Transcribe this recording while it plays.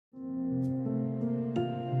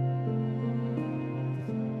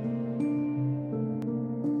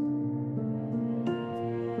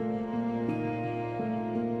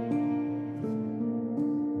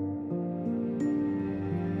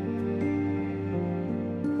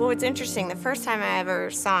Well, it's interesting. The first time I ever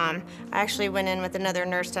saw him, I actually went in with another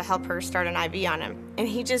nurse to help her start an IV on him. And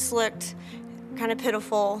he just looked kind of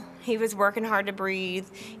pitiful. He was working hard to breathe.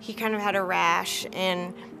 He kind of had a rash,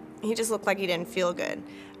 and he just looked like he didn't feel good.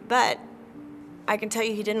 But I can tell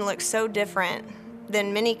you he didn't look so different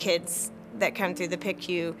than many kids that come through the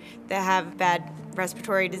PICU that have bad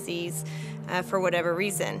respiratory disease for whatever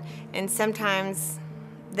reason. And sometimes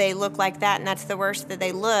they look like that, and that's the worst that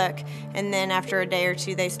they look, and then after a day or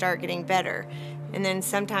two they start getting better. And then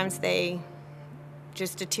sometimes they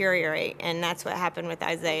just deteriorate, and that's what happened with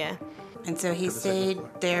Isaiah. And so he stayed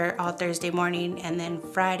there all Thursday morning, and then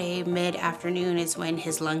Friday mid-afternoon is when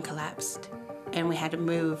his lung collapsed. And we had to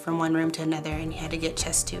move from one room to another, and he had to get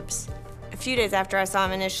chest tubes. A few days after I saw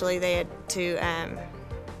him initially, they had to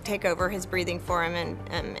take over his breathing for him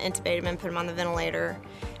and intubate him and put him on the ventilator.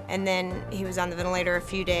 And then he was on the ventilator a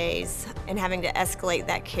few days and having to escalate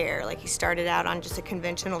that care. Like, he started out on just a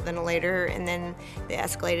conventional ventilator, and then they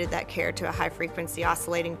escalated that care to a high-frequency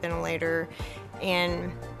oscillating ventilator.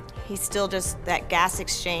 And he still just, that gas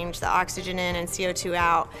exchange, the oxygen in and CO2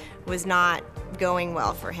 out, was not going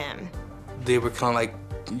well for him. They were kind of like,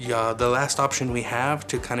 yeah, the last option we have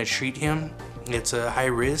to kind of treat him. It's a high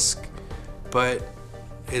risk, but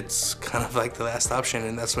it's kind of like the last option,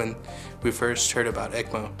 and that's when we first heard about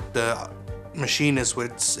ECMO. The machine is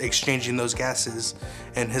what's exchanging those gases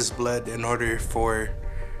in his blood in order for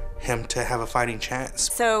him to have a fighting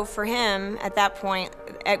chance. So for him, at that point,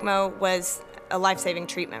 ECMO was a life-saving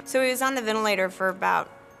treatment. So he was on the ventilator for about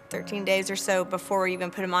 13 days or so before we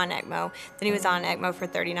even put him on ECMO. Then he was on ECMO for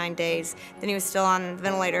 39 days. Then he was still on the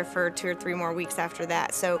ventilator for 2 or 3 more weeks after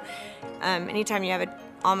that. So anytime you have an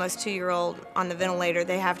almost 2-year-old on the ventilator,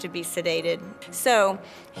 they have to be sedated. So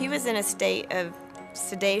he was in a state of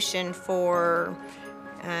sedation for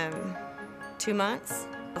 2 months.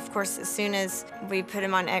 Of course, as soon as we put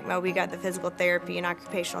him on ECMO, we got the physical therapy and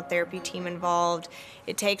occupational therapy team involved.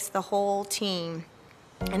 It takes the whole team,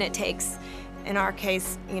 and it takes, in our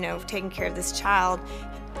case, you know, taking care of this child,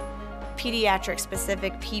 pediatric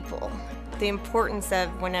specific people. The importance of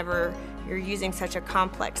whenever you're using such a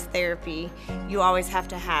complex therapy, you always have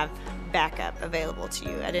to have backup available to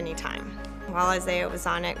you at any time. While Isaiah was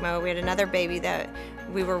on ECMO, we had another baby that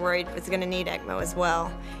we were worried was going to need ECMO as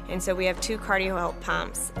well. And so we have 2 cardio help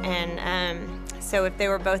pumps, and so if they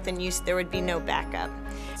were both in use, there would be no backup.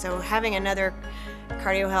 So having another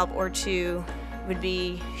cardio help or 2 would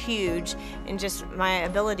be huge, and just my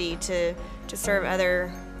ability to serve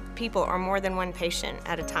other people or more than one patient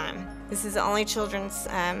at a time. This is the only children's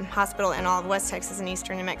hospital in all of West Texas and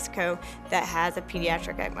Eastern New Mexico that has a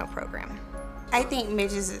pediatric ECMO program. I think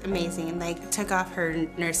Midge is amazing. Like, took off her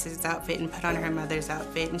nurse's outfit and put on her mother's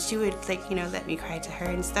outfit, and she would, like, you know, let me cry to her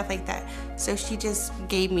and stuff like that. So she just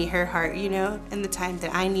gave me her heart, you know, in the time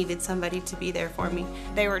that I needed somebody to be there for me.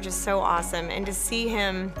 They were just so awesome, and to see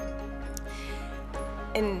him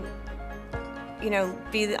and, you know,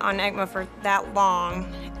 be on ECMO for that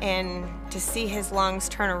long, and to see his lungs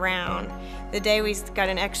turn around. The day we got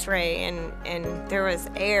an x-ray and there was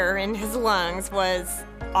air in his lungs was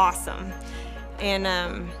awesome.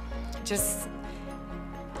 And just,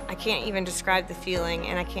 I can't even describe the feeling,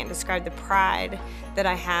 and I can't describe the pride that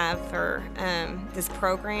I have for this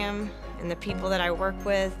program and the people that I work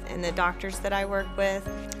with and the doctors that I work with.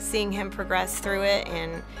 Seeing him progress through it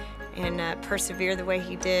and persevere the way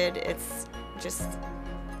he did, it's just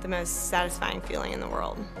the most satisfying feeling in the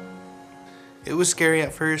world. It was scary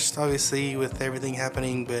at first, obviously, with everything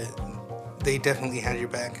happening, but they definitely had your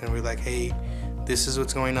back and were like, hey, this is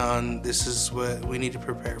what's going on, this is what we need to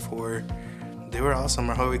prepare for. They were awesome,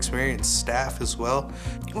 our whole experience, staff as well.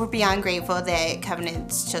 We're beyond grateful that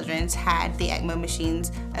Covenant's Children's had the ECMO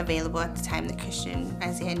machines available at the time that Christian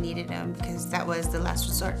Isaiah needed them, because that was the last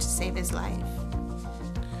resort to save his life.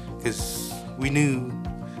 Because we knew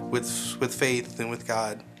with faith and with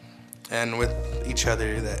God and with each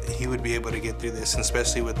other that he would be able to get through this, and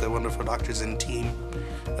especially with the wonderful doctors and team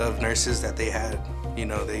of nurses that they had. You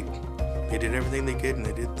know, they did everything they could,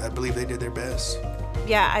 and I believe they did their best.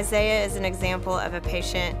 Yeah, Isaiah is an example of a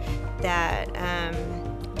patient that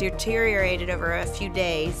deteriorated over a few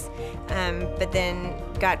days, but then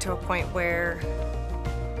got to a point where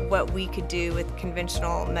what we could do with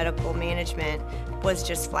conventional medical management was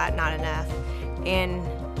just flat not enough. And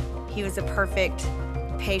he was a perfect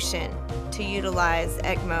patient to utilize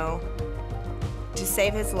ECMO to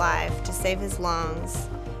save his life, to save his lungs.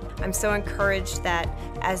 I'm so encouraged that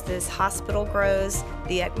as this hospital grows,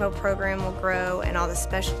 the ECMO program will grow and all the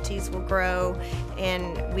specialties will grow,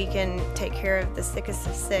 and we can take care of the sickest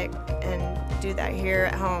of sick and do that here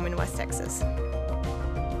at home in West Texas.